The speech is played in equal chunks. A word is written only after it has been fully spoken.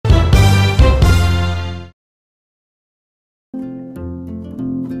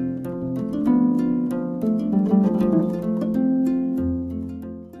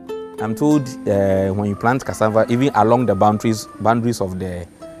I'm told when you plant cassava, even along the boundaries of the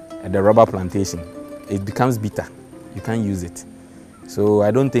rubber plantation, it becomes bitter. You can't use it. So I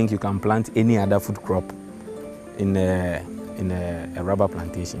don't think you can plant any other food crop in a rubber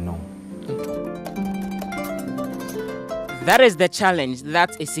plantation, no. That is the challenge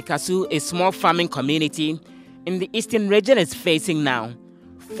that Isikasu, a small farming community in the eastern region, is facing now.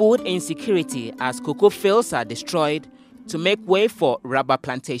 Food insecurity as cocoa fields are destroyed to make way for rubber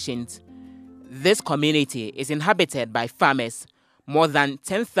plantations. This community is inhabited by farmers, more than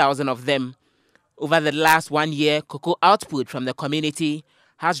 10,000 of them. Over the last 1 year, cocoa output from the community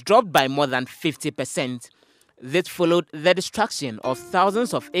has dropped by more than 50%. This followed the destruction of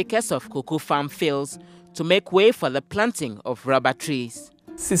thousands of acres of cocoa farm fields to make way for the planting of rubber trees.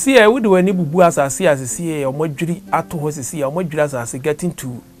 We do any bubu as I see or moduli at as getting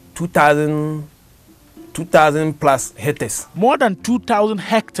to 2,000 plus hectares. More than 2,000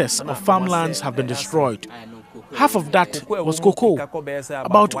 hectares of farmlands have been destroyed. Half of that was cocoa.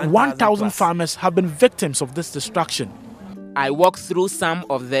 About 1,000 farmers have been victims of this destruction. I walk through some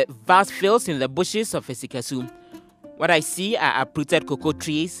of the vast fields in the bushes of Isikasu. What I see are uprooted cocoa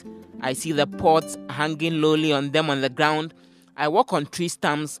trees. I see the pods hanging lowly on them on the ground. I walk on tree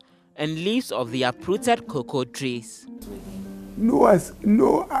stumps and leaves of the uprooted cocoa trees. No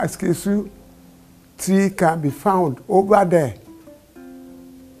Isikasu tree can be found over there,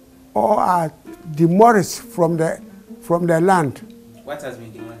 or are demolished from the land. What has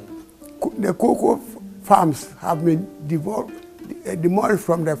been demolished? The cocoa farms have been demolished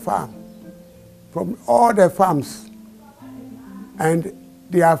from the farm, from all the farms, and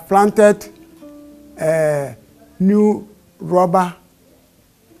they have planted new rubber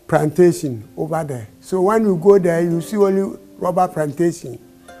plantation over there. So when you go there, you see only rubber plantation.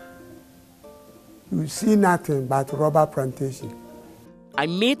 You see nothing but rubber plantation. I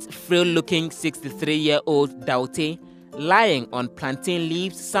meet frail-looking 63-year-old Daute lying on plantain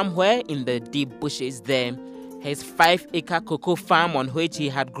leaves somewhere in the deep bushes there. His 5-acre cocoa farm, on which he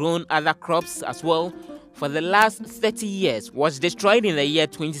had grown other crops as well for the last 30 years, was destroyed in the year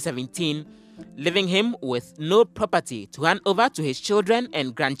 2017, leaving him with no property to hand over to his children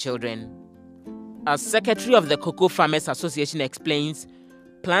and grandchildren. As secretary of the Cocoa Farmers Association explains,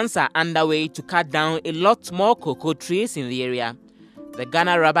 plans are underway to cut down a lot more cocoa trees in the area. The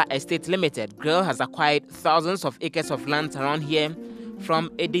Ghana Rubber Estate Limited, GRIL, has acquired thousands of acres of land around here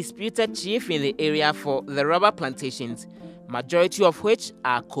from a disputed chief in the area for the rubber plantations, majority of which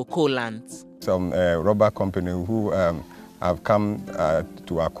are cocoa lands. Some rubber company who have come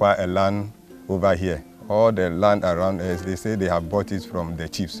to acquire a land over here. All the land around us, they say they have bought it from the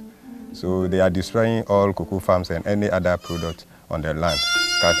chiefs. So they are destroying all cocoa farms and any other product on the land.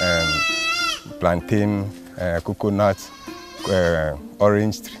 Plantain, coconut,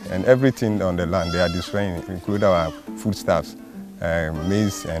 orange tree, and everything on the land they are destroying, including our foodstuffs,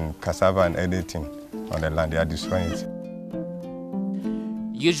 maize and cassava and anything on the land, they are destroying it.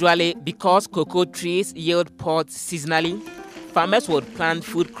 Usually, because cocoa trees yield pods seasonally, farmers would plant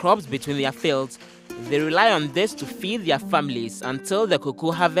food crops between their fields. They rely on this to feed their families until the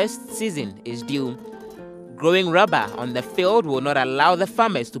cocoa harvest season is due. Growing rubber on the field will not allow the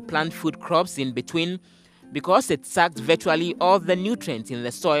farmers to plant food crops in between because it sucks virtually all the nutrients in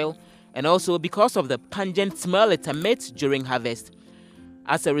the soil, and also because of the pungent smell it emits during harvest.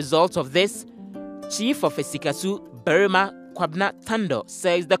 As a result of this, Chief of Isikasu, Berima Kwabna Tando,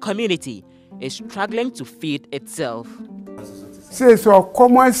 says the community is struggling to feed itself.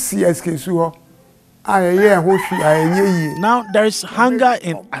 Now there is hunger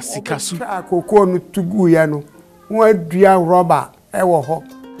in Isikasu.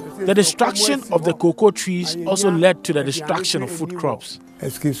 The destruction of the cocoa trees also led to the destruction of food crops.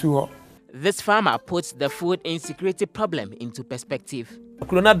 This farmer puts the food insecurity problem into perspective. At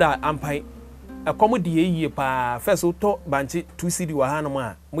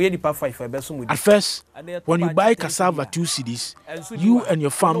first, when you buy cassava 2 cedis, you and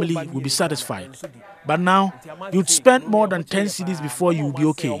your family will be satisfied. But now, you'd spend more than 10 cedis before you'll be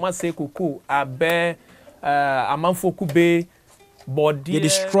okay. They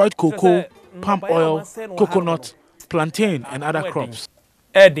destroyed cocoa, palm oil, coconut, plantain, and other crops.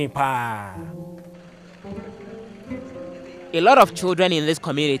 A lot of children in this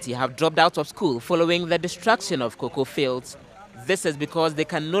community have dropped out of school following the destruction of cocoa fields. This is because they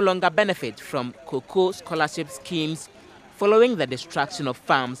can no longer benefit from cocoa scholarship schemes following the destruction of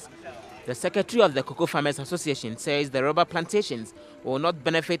farms. The secretary of the Cocoa Farmers Association says the rubber plantations will not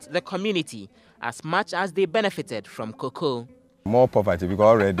benefit the community as much as they benefited from cocoa. More poverty, because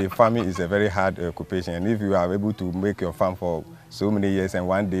already farming is a very hard occupation. And if you are able to make your farm for so many years and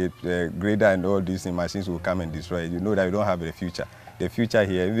one day grader and all these machines will come and destroy it, you know that you don't have a future. The future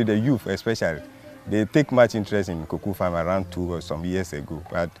here, with the youth especially, they take much interest in cocoa farm around 2 or some years ago.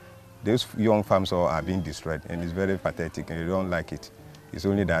 But those young farms all are being destroyed and it's very pathetic and they don't like it. It's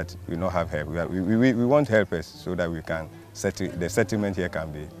only that we don't have help. We want helpers so that we can settle. The settlement here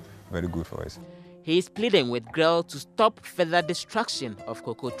can be very good for us. He is pleading with GREL to stop further destruction of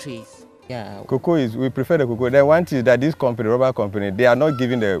cocoa trees. Yeah. Cocoa is, we prefer the cocoa. The one is that this company, rubber company, they are not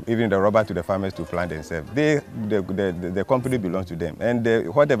giving even the rubber to the farmers to plant themselves. The company belongs to them, and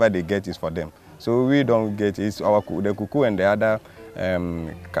whatever they get is for them. So we don't get the cocoa and the other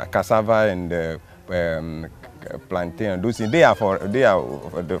cassava and the plantain. Those things, they are for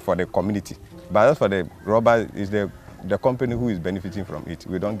the community. But as for the rubber, is the company who is benefiting from it.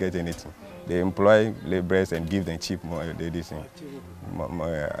 We don't get anything. They employ laborers and give them cheap more.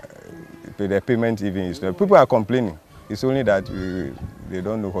 The payment even is not. People are complaining. It's only that they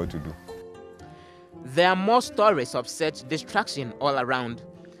don't know what to do. There are more stories of such destruction all around.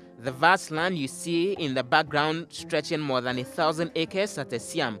 The vast land you see in the background, stretching more than 1,000 acres at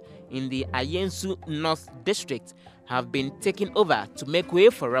Esiam in the Ayensu North District, have been taken over to make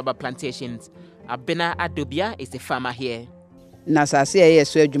way for rubber plantations. Abena Adobia is a farmer here.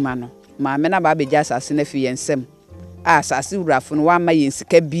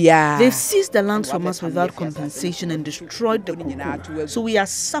 They've seized the land from us without compensation and destroyed the cocoa. So we are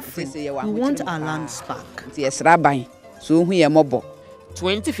suffering. We want our lands back.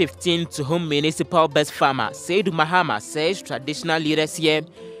 2015 Tuhum municipal best farmer Seidu Mahama says traditional leaders here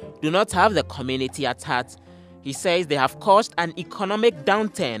do not have the community at heart. He says they have caused an economic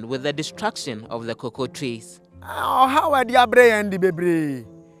downturn with the destruction of the cocoa trees. How are the abre and the baby?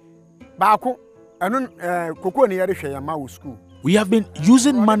 Baku, school. We have been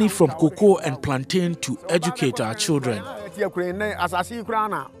using money from cocoa and plantain to educate our children.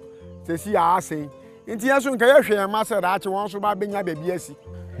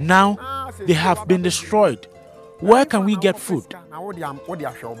 Now they have been destroyed. Where can we get food?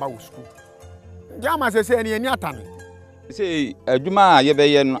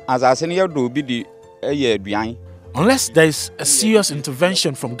 Unless there is a serious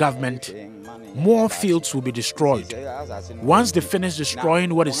intervention from government, more fields will be destroyed. Once they finish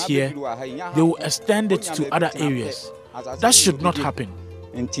destroying what is here, they will extend it to other areas. That should not happen.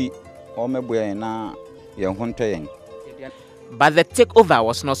 But the takeover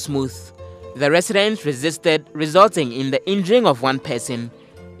was not smooth. The residents resisted, resulting in the injuring of one person.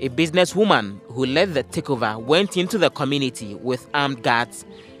 A businesswoman who led the takeover went into the community with armed guards.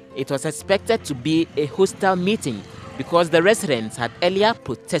 It was expected to be a hostile meeting because the residents had earlier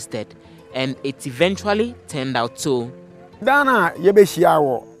protested, and it eventually turned out so.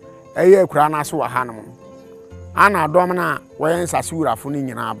 When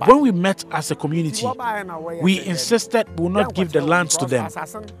we met as a community, we insisted we would not give the lands to them.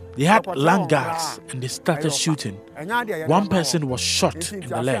 They had land guards and they started shooting. One person was shot in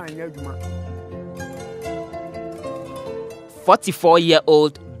the leg.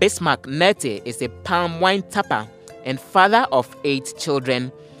 44-year-old Bismarck Nete is a palm wine tapper and father of 8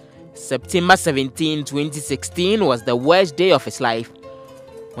 children. September 17, 2016 was the worst day of his life.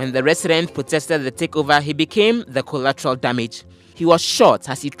 When the resident protested the takeover, he became the collateral damage. He was shot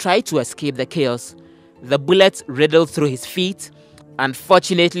as he tried to escape the chaos. The bullets riddled through his feet.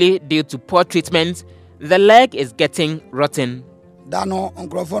 Unfortunately, due to poor treatment, the leg is getting rotten. They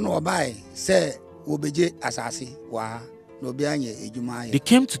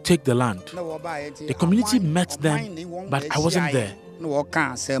came to take the land. The community met them, but I wasn't there.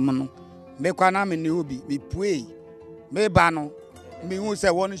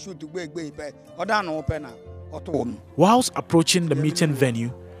 Whilst approaching the meeting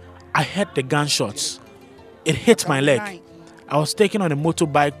venue, I heard the gunshots. It hit my leg. I was taken on a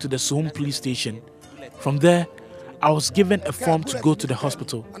motorbike to the Suhum police station. From there, I was given a form to go to the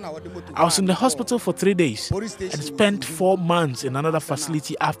hospital. I was in the hospital for 3 days and spent 4 months in another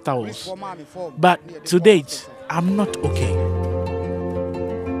facility afterwards. But to date, I'm not okay.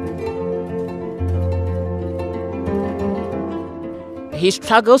 He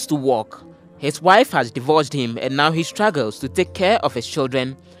struggles to walk. His wife has divorced him and now he struggles to take care of his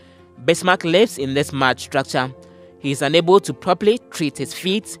children. Bismarck lives in this mud structure. He is unable to properly treat his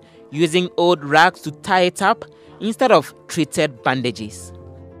feet, using old rags to tie it up instead of treated bandages.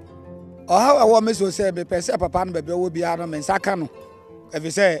 I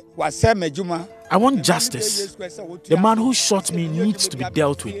want justice. The man who shot me needs to be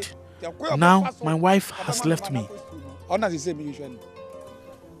dealt with. Now my wife has left me. Honestly, say me usually.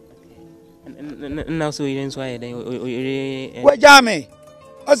 Now so you didn't why then Where Jamie?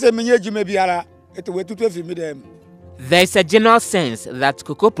 I say me you may be ara. It way to me them. There's a general sense that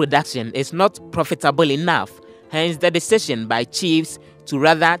cocoa production is not profitable enough, hence the decision by chiefs to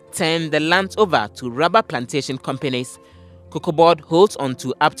rather turn the land over to rubber plantation companies. Cocoa Board holds on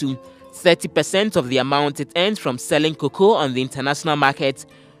to up to 30% of the amount it earns from selling cocoa on the international market,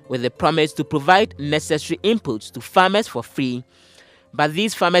 with the promise to provide necessary inputs to farmers for free. But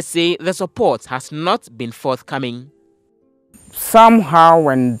these farmers say the support has not been forthcoming. Somehow,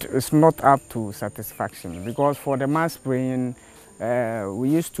 and it's not up to satisfaction, because for the mass spraying, we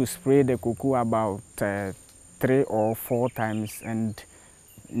used to spray the cocoa about 3 or 4 times, and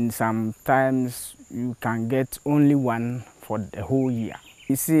sometimes you can get only one for the whole year.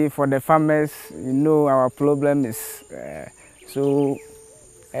 You see, for the farmers, you know, our problem is so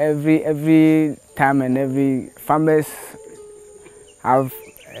every time and every farmers have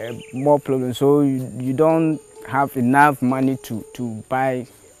more problems, so you don't have enough money to buy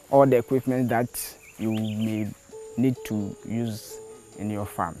all the equipment that you may need to use in your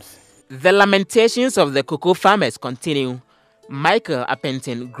farms. The lamentations of the cocoa farmers continue. Michael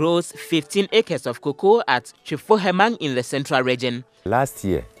Apentin grows 15 acres of cocoa at Chifohemang in the central region. Last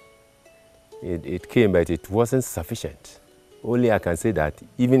year, it came, but it wasn't sufficient. Only I can say that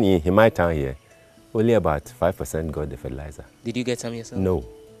even in my town here, only about 5% got the fertilizer. Did you get some yourself? No.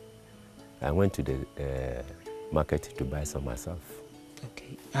 I went to the market to buy some myself.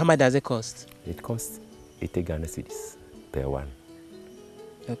 Okay. How much does it cost? It costs 80 Ghana cedis per one.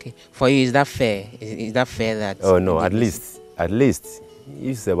 Okay. For you, is that fair? Is that fair that? Oh no, at least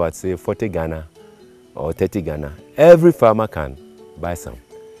it's about say 40 Ghana or 30 Ghana. Every farmer can buy some.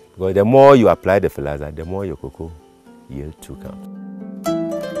 Because the more you apply the fertilizer, the more your cocoa yield to come.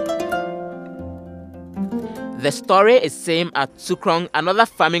 The story is same at Sukrong, another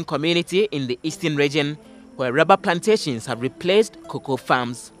farming community in the eastern region, where rubber plantations have replaced cocoa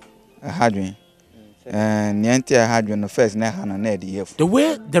farms. The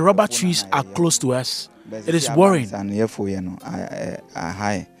way the rubber trees are close to us, it is worrying.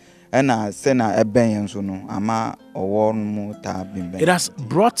 It has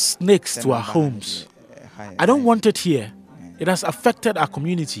brought snakes to our homes. I don't want it here. It has affected our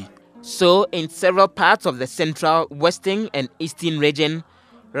community. So, in several parts of the central, western, and eastern region,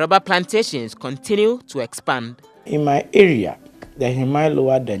 rubber plantations continue to expand. In my area, the Himai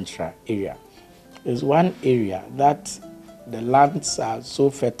Lower Dentra area, is one area that the lands are so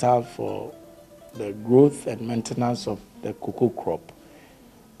fertile for the growth and maintenance of the cocoa crop.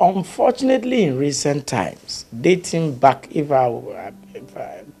 Unfortunately, in recent times, dating back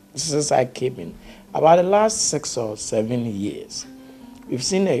since I came in, about the last 6 or 7 years, we've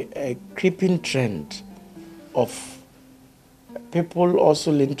seen a creeping trend of people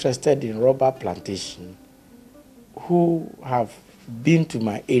also interested in rubber plantation who have been to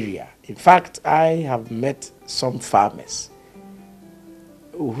my area. In fact, I have met some farmers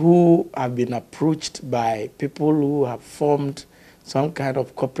who have been approached by people who have formed some kind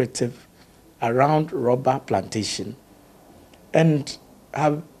of cooperative around rubber plantation and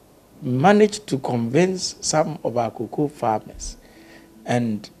have managed to convince some of our cocoa farmers.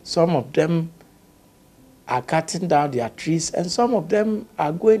 And some of them are cutting down their trees, and some of them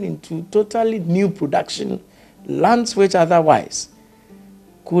are going into totally new production lands which otherwise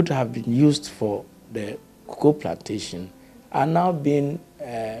could have been used for the cocoa plantation are now being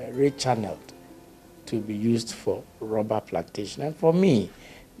rechanneled to be used for rubber plantation. And for me,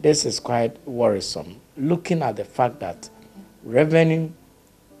 this is quite worrisome, looking at the fact that revenue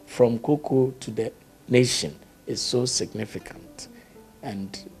from cocoa to the nation is so significant.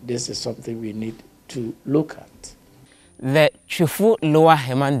 And this is something we need to look at. The Chufu Lower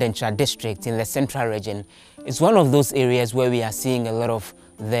Hemandencha district in the central region is one of those areas where we are seeing a lot of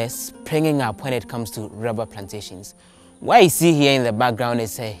this springing up when it comes to rubber plantations. What you see here in the background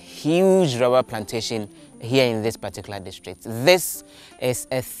is a huge rubber plantation here in this particular district. This is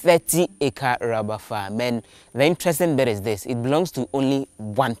a 30-acre rubber farm, and the interesting bit is this: it belongs to only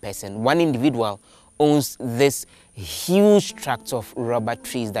one person. One individual owns this huge tract of rubber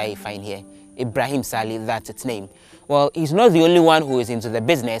trees that you find here. Ibrahim Sali, that's its name. Well, he's not the only one who is into the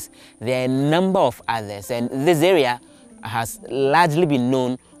business. There are a number of others, and this area has largely been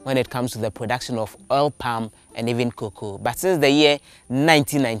known when it comes to the production of oil palm and even cocoa. But since the year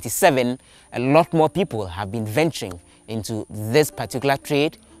 1997, a lot more people have been venturing into this particular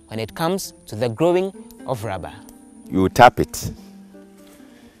trade when it comes to the growing of rubber. You tap it.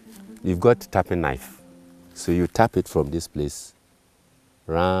 You've got tapping knife. So you tap it from this place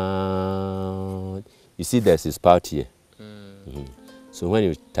round. You see there's a spout here. So when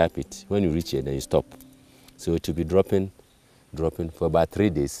you tap it, when you reach it, then you stop. So it will be dropping for about 3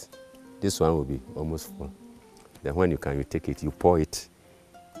 days. This one will be almost full. Then when you take it, you pour it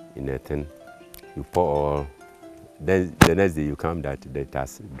in a thing. You pour all. Then the next day you come that it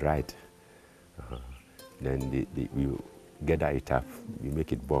has dried. Then you gather it up. You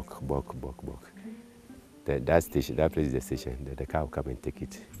make it bulk. That station, that place is the station. The cow come and take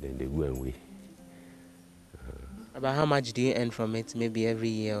it. Then they go and weigh. About how much do you earn from it? Maybe every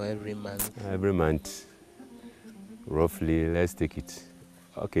year or every month? Every month, roughly. Let's take it.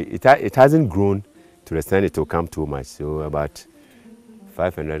 Okay, it hasn't grown to the extent it will come too much. So about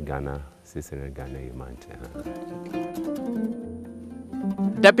 500 Ghana, 600 Ghana a month.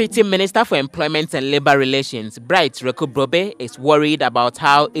 Deputy Minister for Employment and Labour Relations, Bright Rekubrobe, is worried about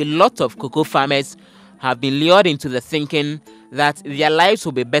how a lot of cocoa farmers have been lured into the thinking that their lives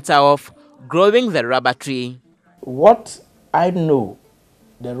will be better off growing the rubber tree. What I know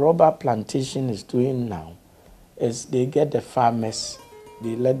the rubber plantation is doing now is they get the farmers,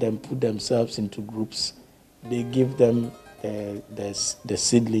 they let them put themselves into groups, they give them the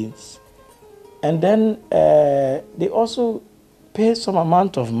seedlings, and then they also pay some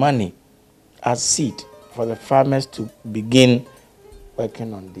amount of money as seed for the farmers to begin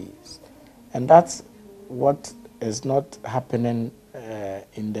working on these. And that's what is not happening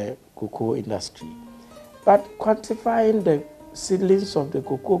in the cocoa industry. But quantifying the seedlings of the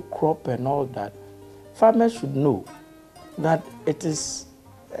cocoa crop and all that, farmers should know that it is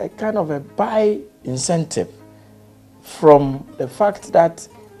a kind of a buy incentive from the fact that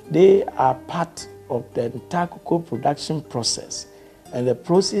they are part of the entire cocoa production process. And the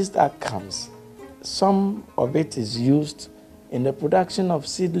process that comes, some of it is used in the production of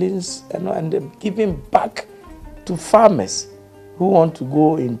seedlings and giving back to farmers who want to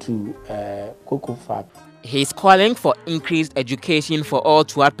go into cocoa farm. He is calling for increased education for all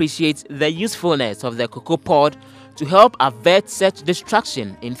to appreciate the usefulness of the cocoa pod to help avert such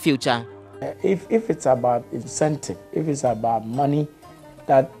destruction in future. If it's about incentive, if it's about money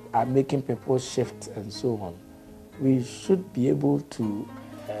that are making people shift and so on, we should be able to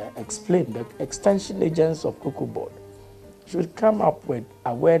explain. The extension agents of Cocoa Board should come up with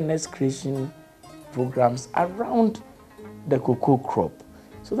awareness creation programs around the cocoa crop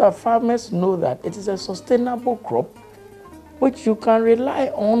so that farmers know that it is a sustainable crop which you can rely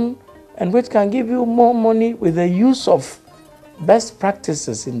on and which can give you more money with the use of best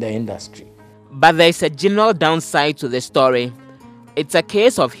practices in the industry. But there is a general downside to the story. It's a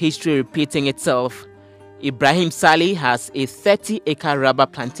case of history repeating itself. Ibrahim Salih has a 30-acre rubber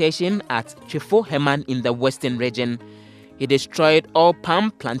plantation at Chifo Heman in the western region. He destroyed all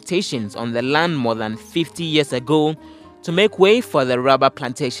palm plantations on the land more than 50 years ago to make way for the rubber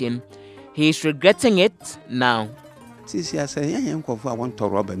plantation. He is regretting it now. The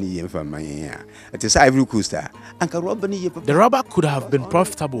rubber could have been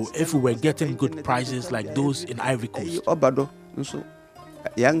profitable if we were getting good prices like those in Ivory Coast. But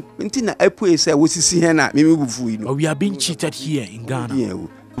we are being cheated here in Ghana.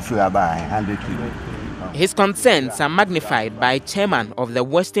 His concerns are magnified by chairman of the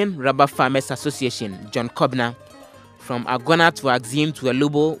Western Rubber Farmers Association, John Kobner. From Agona to Axim to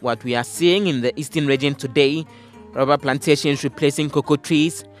Alubo, what we are seeing in the eastern region today, rubber plantations replacing cocoa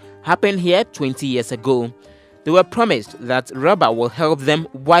trees, happened here 20 years ago. They were promised that rubber will help them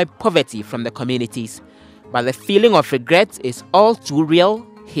wipe poverty from the communities. But the feeling of regret is all too real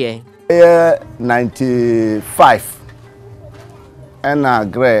here. 95. In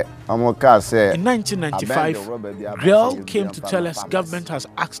 1995, Grell came to tell us government has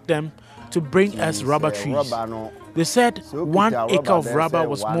asked them to bring us rubber trees. They said 1 acre of rubber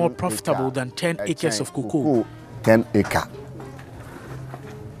was more profitable than 10 acres of cocoa. 10 acre.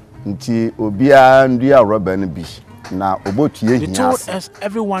 They told us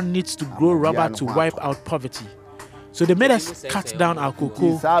everyone needs to grow rubber to wipe out poverty. So they made us cut down our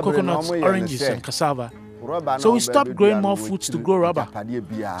cocoa, coconuts, oranges, and cassava. So we stopped growing more fruits to grow rubber.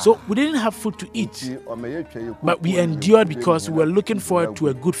 So we didn't have food to eat. But we endured because we were looking forward to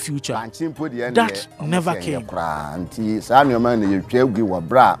a good future. That never came.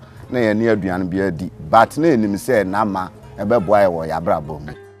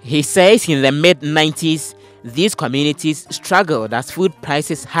 He says in the mid-90s, these communities struggled as food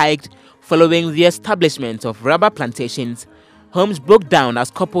prices hiked following the establishment of rubber plantations. Homes broke down as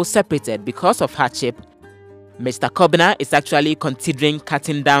couples separated because of hardship. Mr. Kobner is actually considering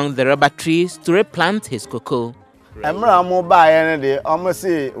cutting down the rubber trees to replant his cocoa. No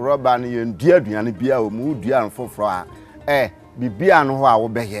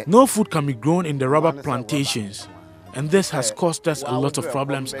food can be grown in the rubber plantations. and this has caused us a lot of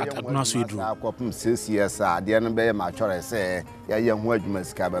problems at Aduna Swedru.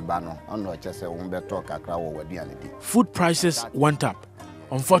 Food prices went up.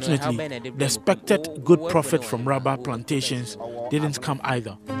 Unfortunately, the expected good profit from rubber plantations didn't come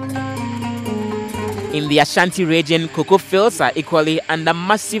either. In the Ashanti region, cocoa fields are equally under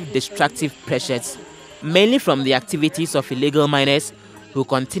massive destructive pressures, mainly from the activities of illegal miners who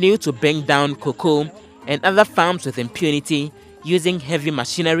continue to bring down cocoa and other farms with impunity using heavy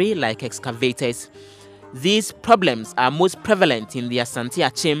machinery like excavators. These problems are most prevalent in the Asante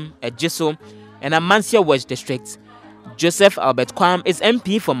Achim, Ejiso, and Amansia West districts. Joseph Albert Kwam is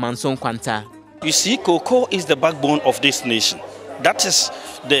MP for Manson Kwanta. You see, cocoa is the backbone of this nation. That is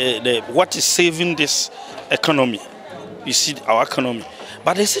what is saving this economy. You see, our economy.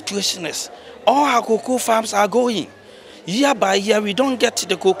 But the situation is, all our cocoa farms are going. Year by year, we don't get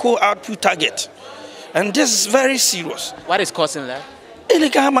the cocoa output target. And this is very serious. What is causing that?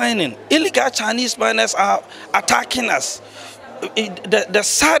 Illegal mining. Illegal Chinese miners are attacking us. The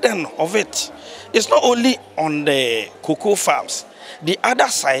sadden of it is not only on the cocoa farms. The other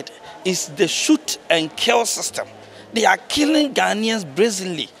side is the shoot and kill system. They are killing Ghanaians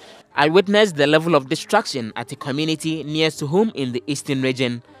brazenly. I witnessed the level of destruction at a community near Suhum in the eastern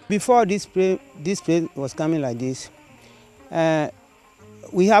region. Before this place was coming like this,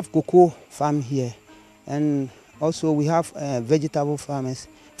 we have cocoa farm here, and also we have vegetable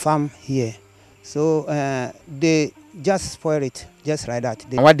farm here. So they just spoil it, just like that.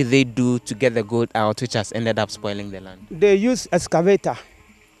 And what did they do to get the gold out, which has ended up spoiling the land? They use excavator.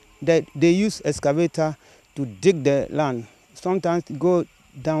 They use excavator to dig the land. Sometimes go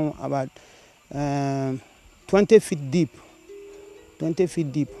down about 20 feet deep. 20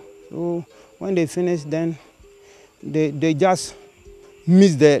 feet deep. So when they finish, then they just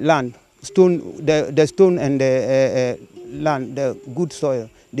mix the land, the stone and the land, the good soil.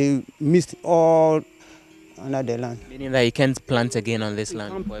 They mix all under the land. Meaning that you can't plant again on this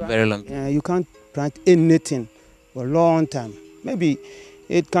land for a very long time. You can't plant anything for a long time. Maybe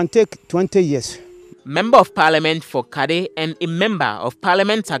it can take 20 years. Member of Parliament for Kade and a member of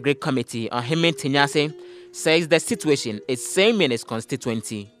Parliament Agri Committee, Ohime Tinyase, says the situation is same in his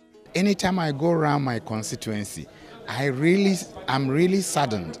constituency. Anytime I go around my constituency, I'm really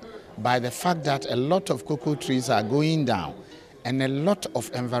saddened by the fact that a lot of cocoa trees are going down and a lot of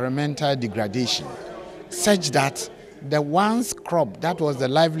environmental degradation, such that the once crop that was the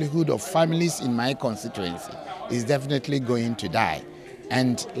livelihood of families in my constituency is definitely going to die.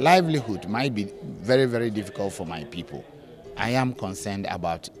 And livelihood might be very, very difficult for my people. I am concerned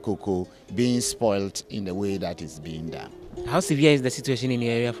about cocoa being spoiled in the way that it's being done. How severe is the situation in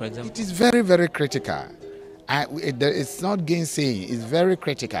your area, for example? It is very, very critical. It's not gainsaying, it's very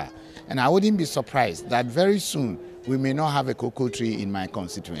critical. And I wouldn't be surprised that very soon we may not have a cocoa tree in my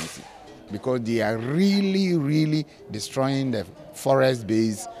constituency, because they are really, really destroying the forest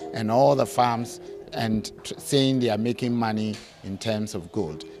base and all the farms and saying they are making money in terms of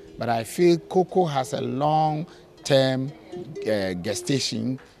gold. But I feel cocoa has a long-term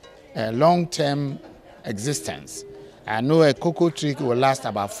gestation, a long-term existence. I know a cocoa tree will last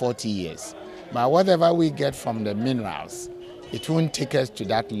about 40 years. But whatever we get from the minerals, it won't take us to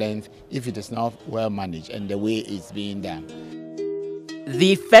that length if it is not well managed and the way it's being done.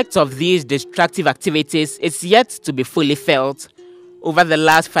 The effect of these destructive activities is yet to be fully felt. Over the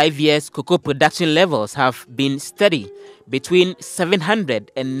last 5 years, cocoa production levels have been steady, between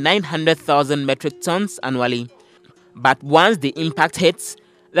 700 and 900,000 metric tons annually. But once the impact hits,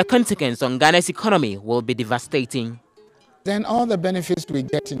 the consequence on Ghana's economy will be devastating. Then all the benefits we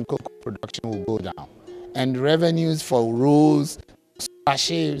get in cocoa production will go down. And revenues for roads,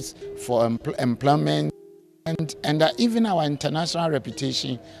 scholarships, for employment, and even our international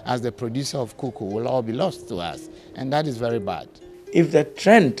reputation as the producer of cocoa will all be lost to us. And that is very bad. If the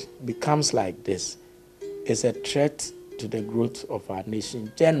trend becomes like this, it's a threat to the growth of our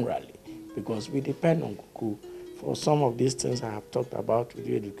nation generally, because we depend on cocoa for some of these things I have talked about with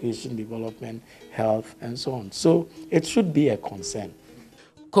education, development, health, and so on. So it should be a concern.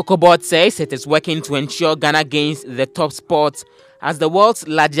 Cocoa Board says it is working to ensure Ghana gains the top spot as the world's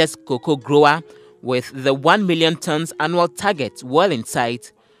largest cocoa grower, with the 1 million tons annual target well in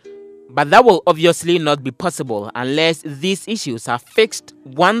sight. But that will obviously not be possible unless these issues are fixed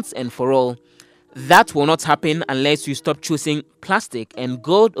once and for all. That will not happen unless we stop choosing plastic and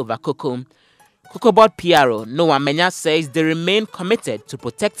gold over cocoa. Cocoa Board PRO Noah Menya says they remain committed to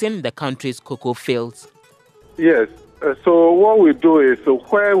protecting the country's cocoa fields. Yes, so what we do is,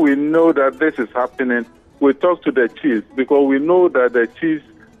 where we know that this is happening, we talk to the chiefs, because we know that the chiefs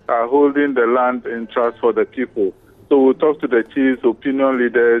are holding the land in trust for the people. So we'll talk to the chiefs, opinion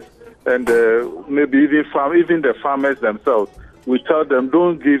leaders, and maybe even the farmers themselves. We tell them,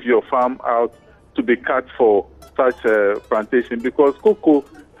 don't give your farm out to be cut for such plantation, because cocoa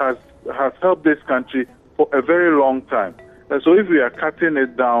has helped this country for a very long time. And so if we are cutting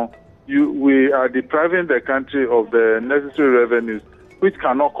it down, we are depriving the country of the necessary revenues, which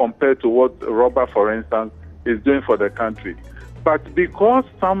cannot compare to what rubber, for instance, is doing for the country. But because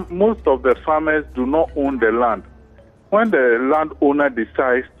most of the farmers do not own the land, when the landowner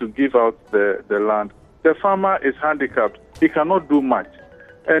decides to give out the land, the farmer is handicapped. He cannot do much.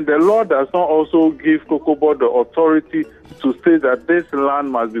 And the law does not also give Cocoa Board the authority to say that this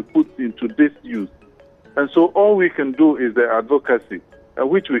land must be put into this use. And so all we can do is the advocacy,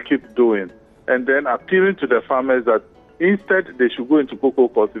 which we keep doing, and then appealing to the farmers that instead they should go into cocoa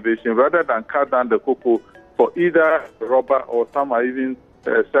cultivation rather than cut down the cocoa for either rubber, or some are even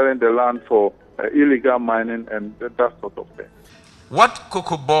selling the land for illegal mining and that sort of thing. What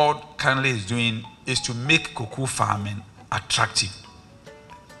Cocoa Board currently is doing is to make cocoa farming attractive,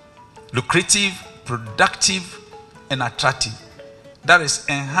 lucrative, productive, and attractive. That is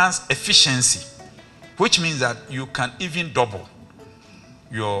enhanced efficiency, which means that you can even double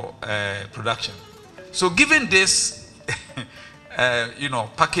your production. So given this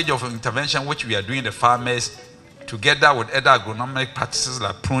package of intervention which we are doing, the farmers, together with other agronomic practices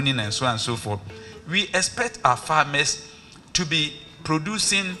like pruning and so on and so forth, we expect our farmers to be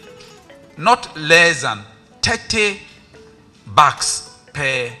producing not less than 30 bags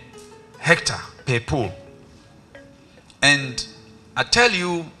per hectare, per pool. And I tell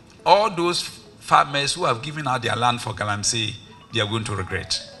you, all those farmers who have given out their land for galamsey, they are going to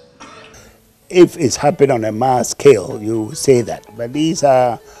regret. If it's happened on a mass scale, you say that. But these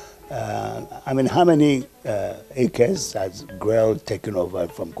are, how many acres has GREL taken over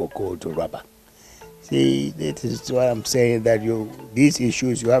from cocoa to rubber? See, this is what I'm saying, that these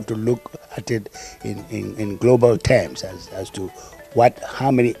issues, you have to look at it in global terms as to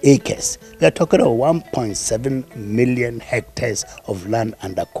how many acres. We are talking about 1.7 million hectares of land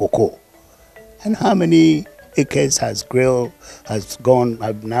under cocoa. And how many acres has GREL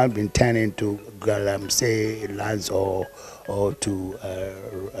have now been turned into galamsey lands or to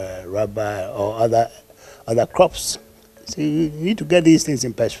rubber or other crops? So you need to get these things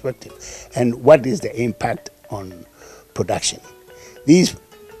in perspective. And what is the impact on production? These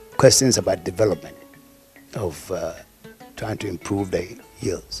questions about development of trying to improve the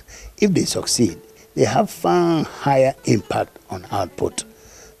yields, if they succeed, they have far higher impact on output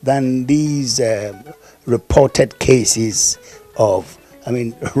than these reported cases of,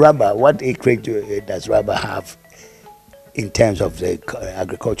 rubber. What acreage does rubber have in terms of the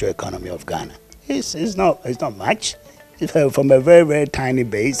agricultural economy of Ghana? It's not much. It's from a very, very tiny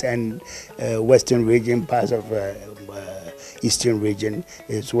base, and western region, parts of eastern region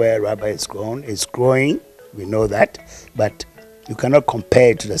is where rubber is grown. It's growing, we know that, but you cannot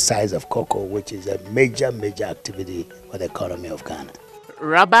compare it to the size of cocoa, which is a major, major activity for the economy of Ghana.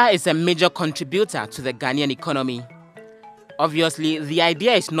 Rubber is a major contributor to the Ghanaian economy. Obviously, the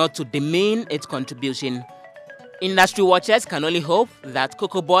idea is not to demean its contribution. Industry watchers can only hope that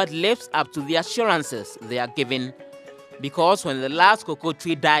Cocoa Board lives up to the assurances they are given, because when the last cocoa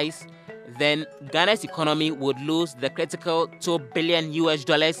tree dies, then Ghana's economy would lose the critical $2 billion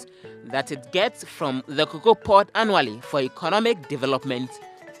that it gets from the cocoa pod annually for economic development.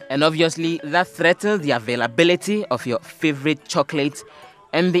 And obviously, that threatens the availability of your favorite chocolate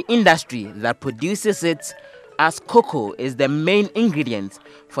and the industry that produces it, as cocoa is the main ingredient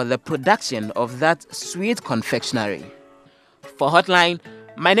for the production of that sweet confectionery. For Hotline,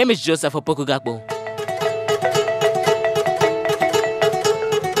 my name is Joseph Opokugakbo.